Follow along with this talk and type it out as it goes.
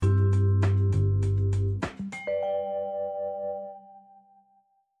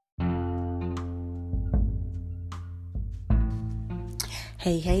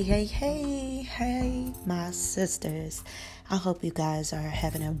Hey, my sisters. I hope you guys are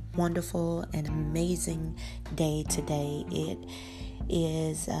having a wonderful and amazing day today. It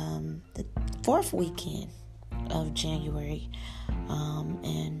is the fourth weekend of January,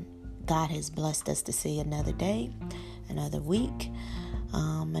 and God has blessed us to see another day, another week,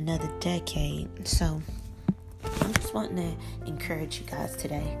 another decade. So I'm just wanting to encourage you guys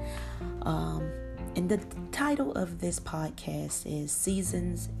today. And the title of this podcast is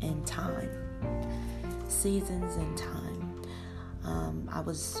Seasons and Time. Seasons and Time.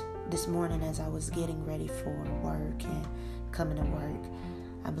 This morning as I was getting ready for work and coming to work,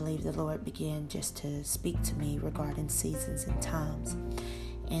 I believe the Lord began just to speak to me regarding seasons and times.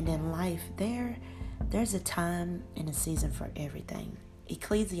 And in life, there's a time and a season for everything.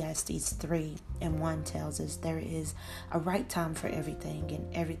 Ecclesiastes 3:1 tells us there is a right time for everything, and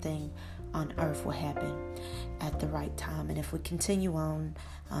everything on earth will happen at the right time. And if we continue on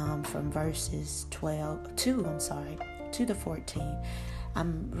from verses 2 to 14,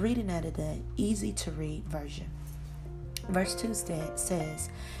 I'm reading out of the easy to read version. Verse 2 says,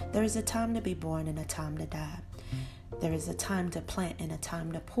 there is a time to be born and a time to die. There is a time to plant and a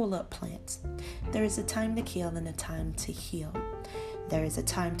time to pull up plants. There is a time to kill and a time to heal. There is a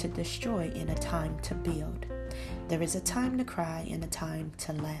time to destroy and a time to build. There is a time to cry and a time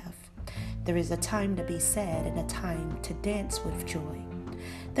to laugh. There is a time to be sad and a time to dance with joy.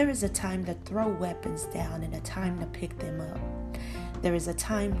 There is a time to throw weapons down and a time to pick them up. There is a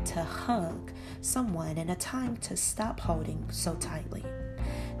time to hug someone and a time to stop holding so tightly.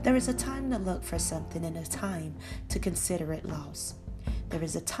 There is a time to look for something and a time to consider it lost. There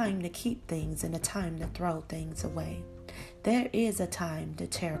is a time to keep things and a time to throw things away. There is a time to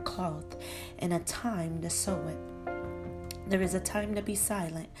tear cloth and a time to sew it. There is a time to be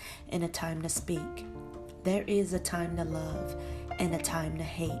silent and a time to speak. There is a time to love and a time to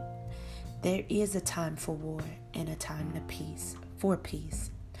hate. There is a time for war and a time for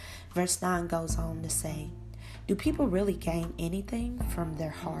peace. Verse 9 goes on to say, do people really gain anything from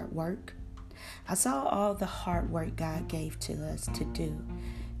their hard work? I saw all the hard work God gave to us to do.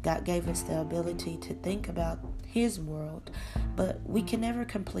 God gave us the ability to think about His world, but we can never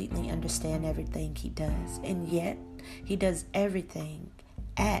completely understand everything He does. And yet, He does everything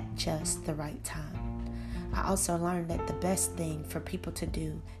at just the right time. I also learned that the best thing for people to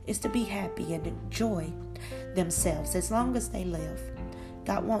do is to be happy and enjoy themselves as long as they live.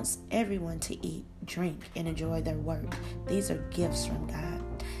 God wants everyone to eat, drink, and enjoy their work. These are gifts from God.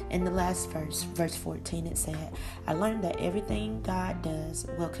 In the last verse 14, it said, I learned that everything God does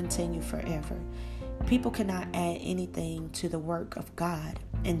will continue forever. People cannot add anything to the work of God,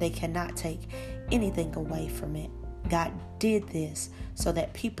 and they cannot take anything away from it. God did this so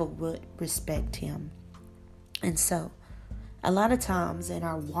that people would respect Him. And so, a lot of times in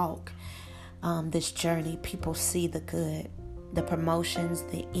our walk, this journey, people see the good, the promotions,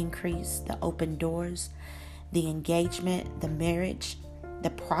 the increase, the open doors, the engagement, the marriage,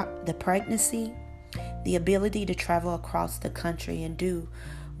 the pregnancy, the ability to travel across the country and do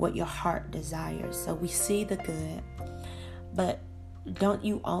what your heart desires. So we see the good, but don't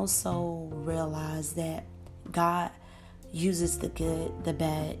you also realize that God uses the good, the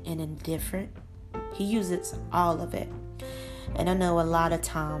bad, and indifferent? He uses all of it. And I know a lot of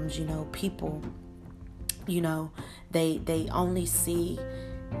times, people, they only see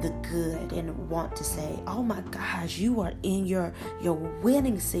the good and want to say, oh my gosh, you are in your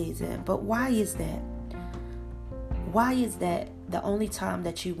winning season. But why is that? Why is that the only time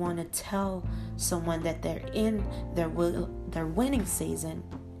that you want to tell someone that they're in their winning season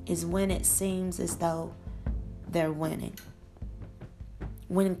is when it seems as though they're winning?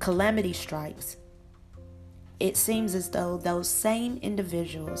 When calamity strikes, it seems as though those same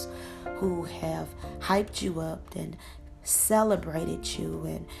individuals who have hyped you up and celebrated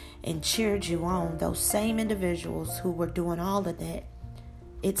you and cheered you on, those same individuals who were doing all of that,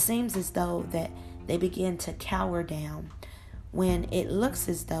 it seems as though that they begin to cower down when it looks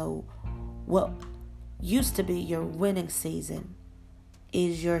as though what used to be your winning season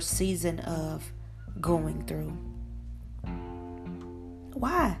is your season of going through.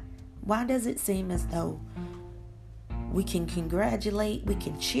 Why? Why does it seem as though we can congratulate, we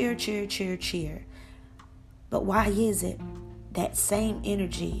can cheer, but why is it that same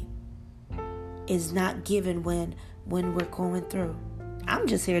energy is not given when we're going through? I'm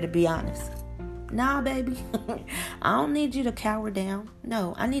just here to be honest. Nah, baby. I don't need you to cower down.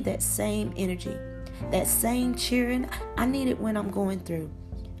 No, I need that same energy, that same cheering. I need it when I'm going through.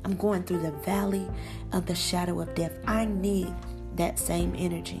 I'm going through the valley of the shadow of death. I need that same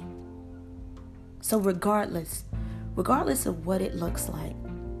energy. So regardless regardless of what it looks like,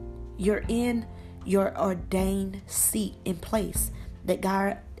 you're in your ordained seat in place that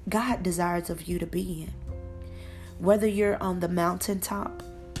God desires of you to be in. Whether you're on the mountaintop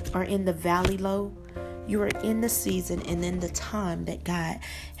or in the valley low, you are in the season and in the time that God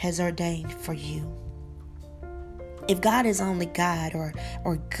has ordained for you. If God is only God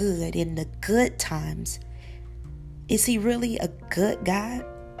or good in the good times, is he really a good God?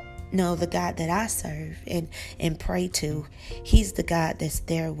 No, the God that I serve and pray to, he's the God that's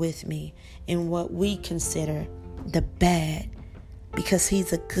there with me in what we consider the bad, because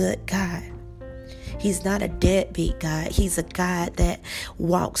he's a good God. He's not a deadbeat God. He's a God that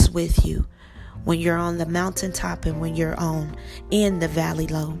walks with you when you're on the mountaintop and when you're in the valley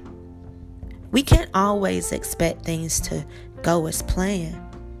low. We can't always expect things to go as planned,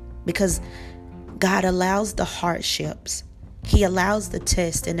 because God allows the hardships. He allows the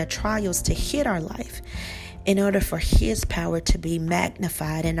tests and the trials to hit our life in order for his power to be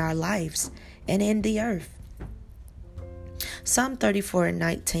magnified in our lives and in the earth. Psalm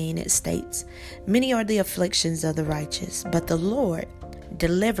 34:19, it states, "Many are the afflictions of the righteous, but the Lord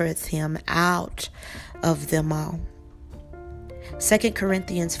delivereth him out of them all." 2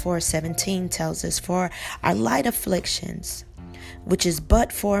 Corinthians 4:17 tells us, "For our light afflictions, which is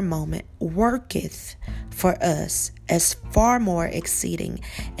but for a moment, worketh for us as far more exceeding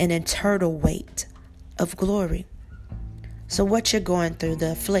an eternal weight of glory." So what you're going through,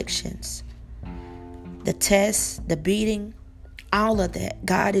 the afflictions, the tests, the beating, all of that,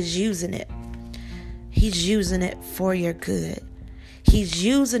 God is using it. He's using it for your good. He's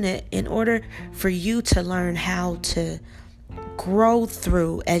using it in order for you to learn how to grow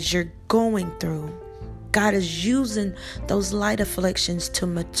through as you're going through. God is using those light afflictions to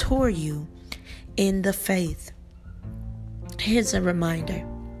mature you in the faith. Here's a reminder.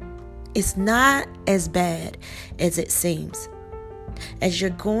 It's not as bad as it seems. As you're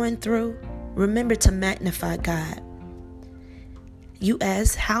going through, remember to magnify God. You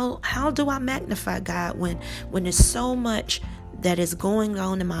ask, how do I magnify God when there's so much that is going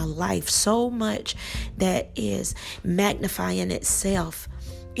on in my life, so much that is magnifying itself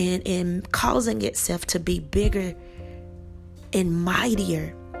and causing itself to be bigger and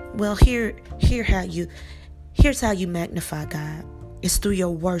mightier? Well, here's how you magnify God. It's through your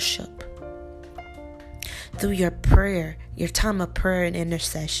worship, through your prayer, your time of prayer and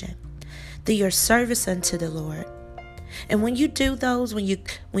intercession, through your service unto the Lord. And when you do those, when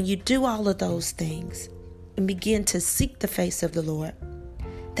you do all of those things and begin to seek the face of the Lord,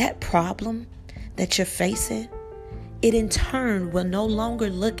 that problem that you're facing, it in turn will no longer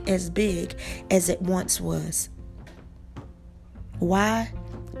look as big as it once was. Why?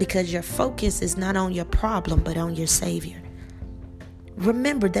 Because your focus is not on your problem, but on your Savior.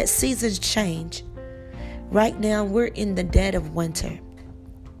 Remember that seasons change. Right now, we're in the dead of winter.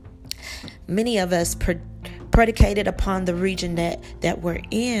 Many of us, predicated upon the region that we're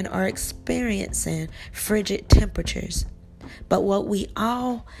in, are experiencing frigid temperatures. But what we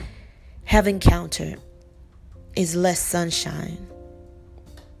all have encountered is less sunshine.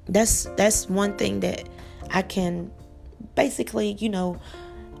 That's one thing that I can basically,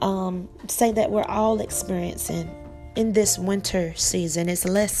 say that we're all experiencing in this winter season. Is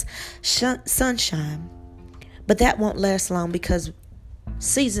less sunshine. But that won't last long, because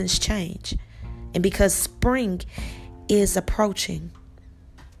seasons change. And because spring is approaching.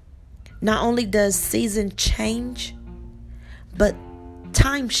 Not only does season change, but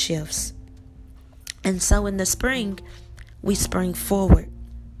time shifts. And so in the spring, we spring forward.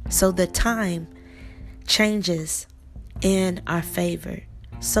 So the time changes in our favor.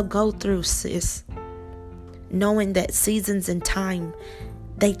 So go through, sis, knowing that seasons and time,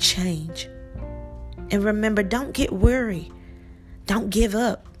 they change. And remember, don't get weary. Don't give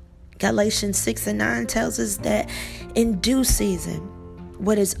up. Galatians 6:9 tells us that in due season,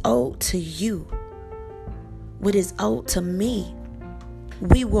 what is owed to you, what is owed to me,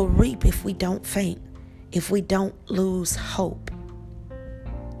 we will reap if we don't faint, if we don't lose hope.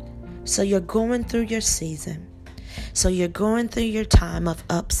 So you're going through your season. So you're going through your time of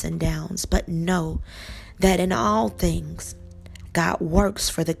ups and downs. But know that in all things, God works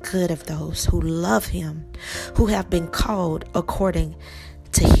for the good of those who love him, who have been called according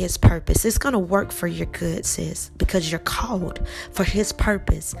to his purpose. It's going to work for your good, sis, because you're called for his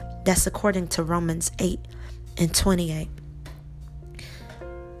purpose. That's according to Romans 8:28.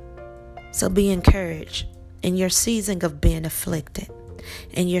 So be encouraged in your season of being afflicted,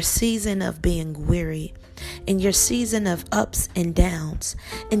 in your season of being weary, in your season of ups and downs,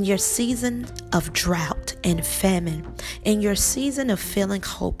 in your season of drought and famine, in your season of feeling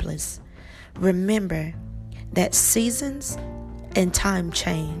hopeless. Remember that seasons and time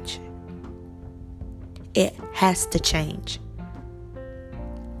change. It has to change.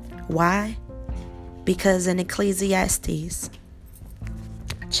 Why? Because in Ecclesiastes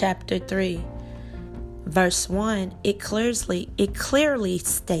chapter 3, verse 1, it clearly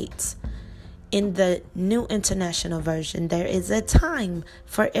states in the New International Version, there is a time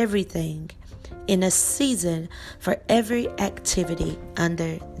for everything, in a season for every activity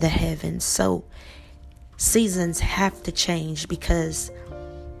under the heavens. So seasons have to change because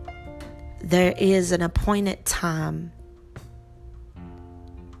there is an appointed time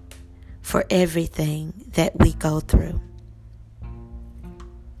for everything that we go through.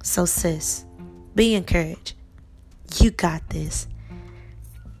 So sis, be encouraged. You got this.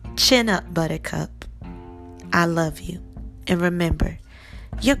 Chin up, Buttercup. I love you. And remember,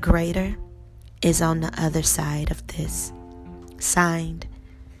 your greater is on the other side of this. Signed,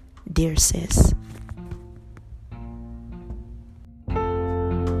 Dear Sis.